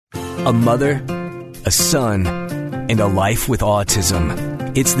a mother, a son, and a life with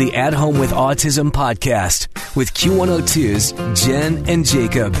autism. It's the At Home with Autism podcast with Q102's Jen and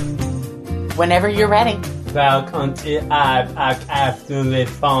Jacob. Whenever you're ready. Welcome to our podcast with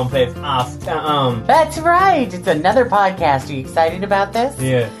Phone with Autism. That's right. It's another podcast. Are you excited about this?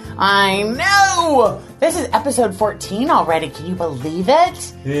 Yeah. I know. This is episode 14 already. Can you believe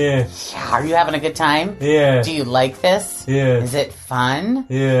it? Yeah. Are you having a good time? Yeah. Do you like this? Yeah. Is it fun?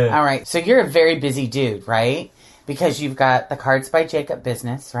 Yeah. All right. So you're a very busy dude, right? Because you've got the Cards by Jacob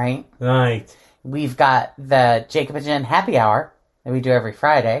business, right? Right. We've got the Jacob and Jen happy hour that we do every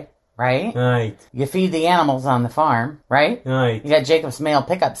Friday, right? Right. You feed the animals on the farm, right? Right. You got Jacob's mail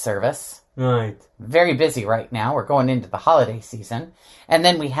pickup service. Right. Very busy right now. We're going into the holiday season. And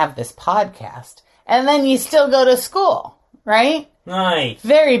then we have this podcast. And then you still go to school, right? Right.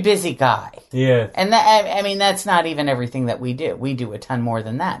 Very busy guy. Yeah. And that, I mean, that's not even everything that we do. We do a ton more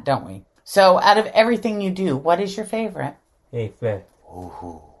than that, don't we? So out of everything you do, what is your favorite? Favorite.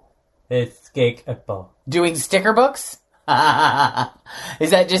 Ooh. It's cake apple. Doing sticker books?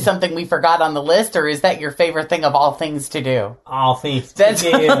 Is that just something we forgot on the list, or is that your favorite thing of all things to do? All things That's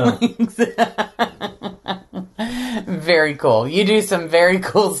to do. Very cool. You do some very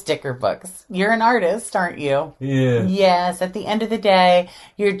cool sticker books. You're an artist, aren't you? Yeah. Yes, at the end of the day,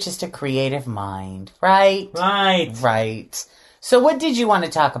 you're just a creative mind, right? Right. Right. So what did you want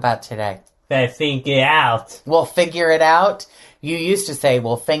to talk about today? Let's think it out. We'll figure it out. You used to say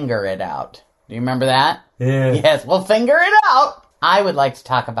we'll finger it out. Do you remember that? Yeah. Yes, we'll finger it out. I would like to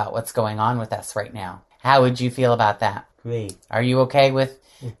talk about what's going on with us right now. How would you feel about that? Great. Are you okay with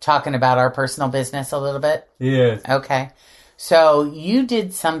talking about our personal business a little bit? Yes. Okay. So you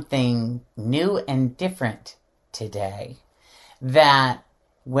did something new and different today that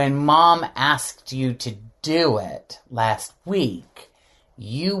when Mom asked you to do it last week,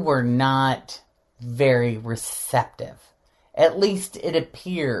 you were not very receptive. At least it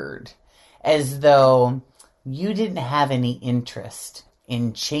appeared as though you didn't have any interest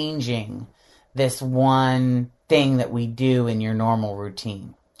in changing this one thing that we do in your normal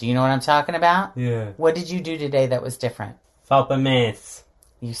routine. Do you know what I'm talking about? Yeah. What did you do today that was different? Supplements.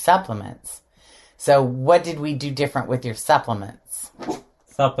 You supplements. So what did we do different with your supplements?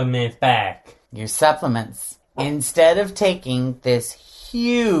 Supplements back. Your supplements. Instead of taking this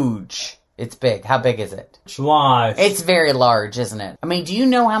huge... It's big. How big is it? Large. It's very large, isn't it? I mean, do you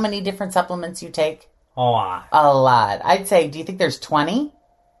know how many different supplements you take? A lot. A lot. I'd say, do you think there's 20?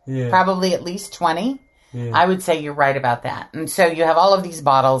 Yeah. Probably at least 20. Yeah. I would say you're right about that. And so you have all of these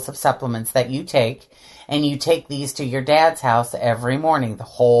bottles of supplements that you take, and you take these to your dad's house every morning, the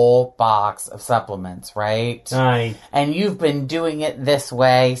whole box of supplements, right? Right. And you've been doing it this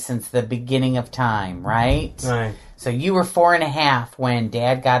way since the beginning of time, right? Right. So you were 4.5 when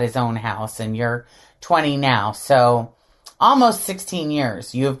Dad got his own house, and you're 20 now. So almost 16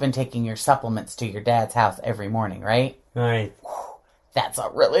 years you have been taking your supplements to your dad's house every morning, right? Right. That's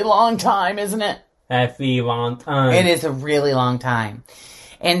a really long time, isn't it? That's a long time. It is a really long time.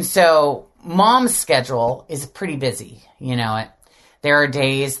 And so Mom's schedule is pretty busy. You know it. There are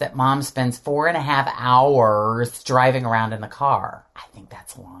days that Mom spends 4.5 hours driving around in the car. I think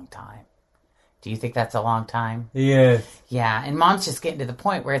that's a long time. Do you think that's a long time? Yes. Yeah, and Mom's just getting to the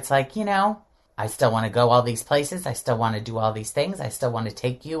point where it's like, you know, I still want to go all these places. I still want to do all these things. I still want to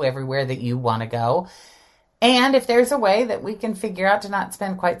take you everywhere that you want to go. And if there's a way that we can figure out to not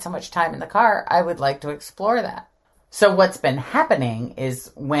spend quite so much time in the car, I would like to explore that. So what's been happening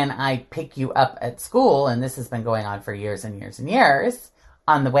is when I pick you up at school, and this has been going on for years and years and years,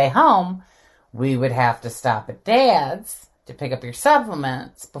 on the way home, we would have to stop at Dad's to pick up your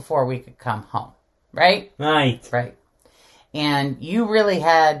supplements before we could come home, right? Right. Right. And you really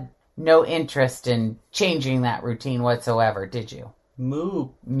had no interest in changing that routine whatsoever, did you? Move.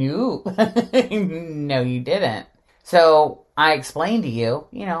 No. No, you didn't. So I explained to you,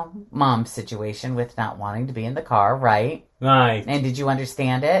 you know, Mom's situation with not wanting to be in the car, right? Right. And did you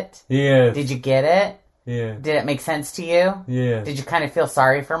understand it? Yes. Did you get it? Yeah. Did it make sense to you? Yeah. Did you kind of feel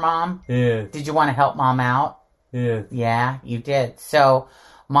sorry for Mom? Yeah. Did you want to help Mom out? Yeah. Yeah, you did. So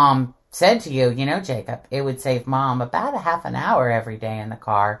Mom said to you, you know, Jacob, it would save Mom about a half an hour every day in the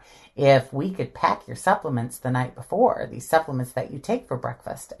car if we could pack your supplements the night before, these supplements that you take for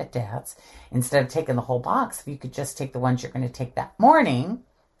breakfast at Dad's. Instead of taking the whole box, if you could just take the ones you're going to take that morning,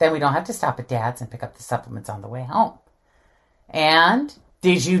 then we don't have to stop at Dad's and pick up the supplements on the way home. And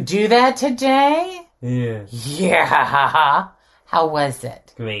did you do that today? Yeah. Yeah. How was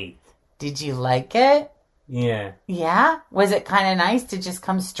it? Great. Did you like it? Yeah. Yeah? Was it kind of nice to just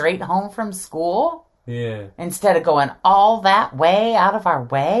come straight home from school? Yeah. Instead of going all that way out of our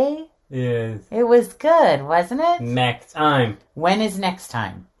way? Yes. It was good, wasn't it? Next time. When is next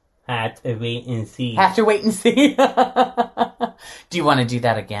time? Have to wait and see. Have to wait and see. Do you want to do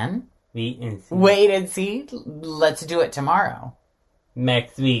that again? Wait and see. Wait and see? Let's do it tomorrow.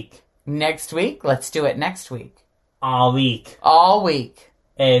 Next week. Next week? Let's do it next week. All week. All week.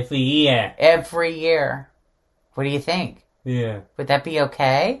 Every year. Every year. What do you think? Yeah. Would that be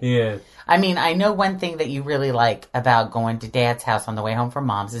okay? Yeah. I mean, I know one thing that you really like about going to Dad's house on the way home from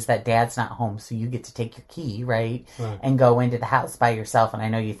Mom's is that Dad's not home, so you get to take your key, right? And go into the house by yourself, and I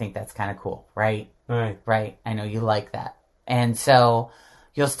know you think that's kind of cool, right? Right. Right. I know you like that. And so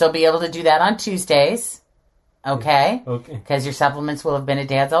you'll still be able to do that on Tuesdays, okay? Okay. Because your supplements will have been at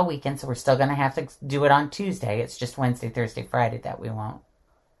Dad's all weekend, so we're still going to have to do it on Tuesday. It's just Wednesday, Thursday, Friday that we won't.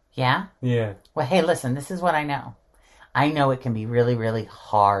 Yeah? Yeah. Well, hey, listen, this is what I know. I know it can be really, really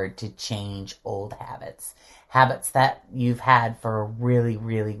hard to change old habits. Habits that you've had for a really,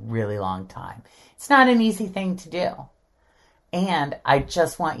 really, really long time. It's not an easy thing to do. And I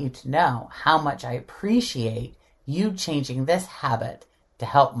just want you to know how much I appreciate you changing this habit to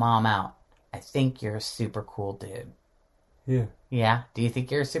help Mom out. I think you're a super cool dude. Yeah. Yeah? Do you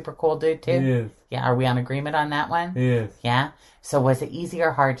think you're a super cool dude too? Yes. Yeah, are we on agreement on that one? Yes. Yeah? So was it easy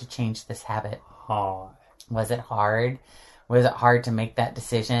or hard to change this habit? Hard. Was it hard? Was it hard to make that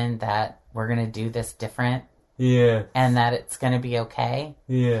decision that we're going to do this different Yeah. and that it's going to be okay?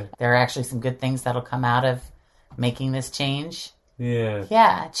 Yeah. There are actually some good things that'll come out of making this change. Yeah.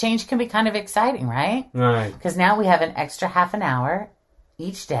 Yeah, change can be kind of exciting, right? Right. Because now we have an extra half an hour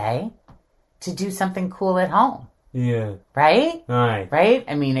each day to do something cool at home, Yeah. right? Right. Right?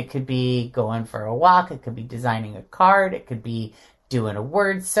 I mean, it could be going for a walk. It could be designing a card. It could be doing a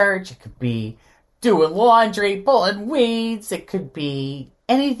word search. It could be doing laundry, pulling weeds. It could be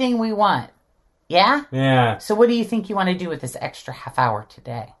anything we want. Yeah? Yeah. So what do you think you want to do with this extra half hour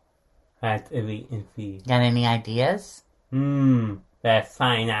today? Have to wait and see. Got any ideas? Let's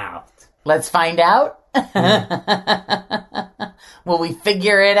find out. Let's find out. Will we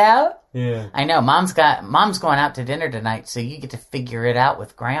figure it out? Yeah. I know Mom's going out to dinner tonight, so you get to figure it out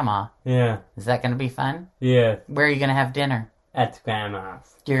with Grandma. Yeah. Is that going to be fun? Yeah. Where are you going to have dinner? At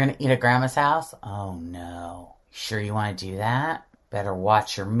Grandma's. You're going to eat at Grandma's house? Oh no. Sure you want to do that? Better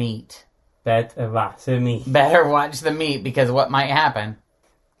watch your meat. Better watch me. Better watch the meat, because what might happen?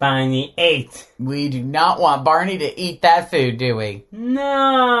 Barney ate. We do not want Barney to eat that food, do we?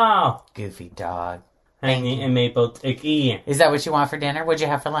 No. Goofy dog. Honey and maple chicken. Is that what you want for dinner? What'd you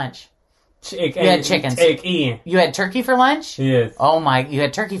have for lunch? Chicken. You had chickens. Chicken. You had turkey for lunch? Yes. Oh my, you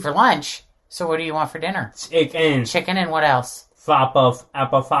had turkey for lunch? So what do you want for dinner? Chicken. Chicken and what else? Flop of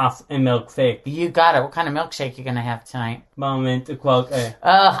applesauce and milkshake. You got it. What kind of milkshake you gonna have tonight? Moment to Kroger.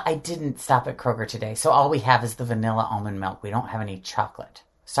 I didn't stop at Kroger today, so all we have is the vanilla almond milk. We don't have any chocolate.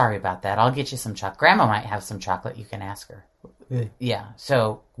 Sorry about that. I'll get you some chocolate. Grandma might have some chocolate. You can ask her. Yeah.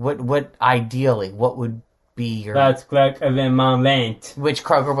 So what ideally, what would be your... That's Kroger in Moment. Which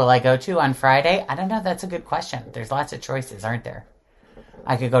Kroger will I go to on Friday? I don't know. That's a good question. There's lots of choices, aren't there?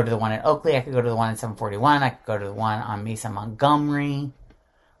 I could go to the one in Oakley. I could go to the one in 741. I could go to the one on Mesa Montgomery.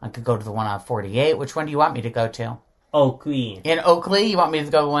 I could go to the one on 48. Which one do you want me to go to? Oakley. In Oakley? You want me to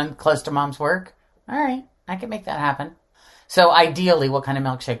go to the one close to Mom's work? All right. I can make that happen. So ideally, what kind of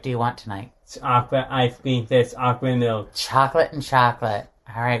milkshake do you want tonight? Chocolate ice cream, this chocolate milk. Chocolate and chocolate.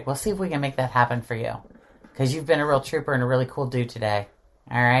 All right. We'll see if we can make that happen for you. Because you've been a real trooper and a really cool dude today.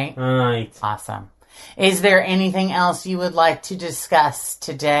 All right? Alright. Awesome. Is there anything else you would like to discuss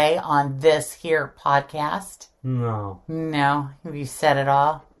today on this here podcast? No. No? Have you said it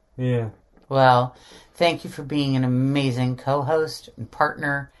all? Yeah. Well, thank you for being an amazing co-host and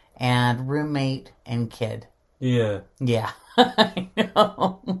partner and roommate and kid. Yeah. Yeah. I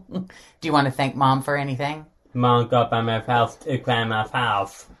know. Do you want to thank Mom for anything? Mom got by my house to Grandma's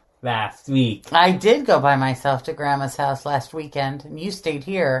house last week. I did go by myself to Grandma's house last weekend, and you stayed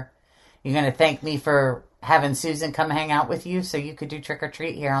here. You're going to thank me for having Susan come hang out with you so you could do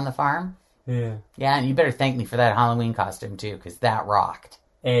trick-or-treat here on the farm? Yeah. Yeah, and you better thank me for that Halloween costume, too, because that rocked.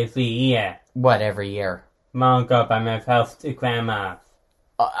 Every year. What, every year? Mom got by my house to Grandma's.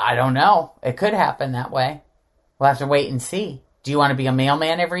 I don't know. It could happen that way. We'll have to wait and see. Do you want to be a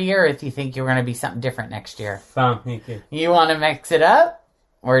mailman every year, or do you think you're going to be something different next year? Something good. You want to mix it up?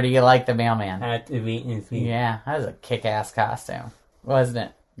 Or do you like the mailman? Had to wait and see. Yeah, that was a kick-ass costume, wasn't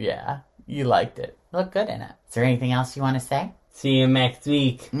it? Yeah, you liked it. Looked good in it. Is there anything else you want to say? See you next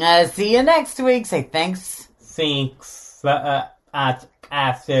week. See you next week. Say thanks. Thanks at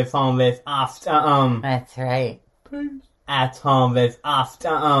after home with after That's right. at home with after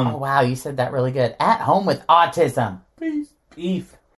Oh, wow, you said that really good. At home with autism. Peace.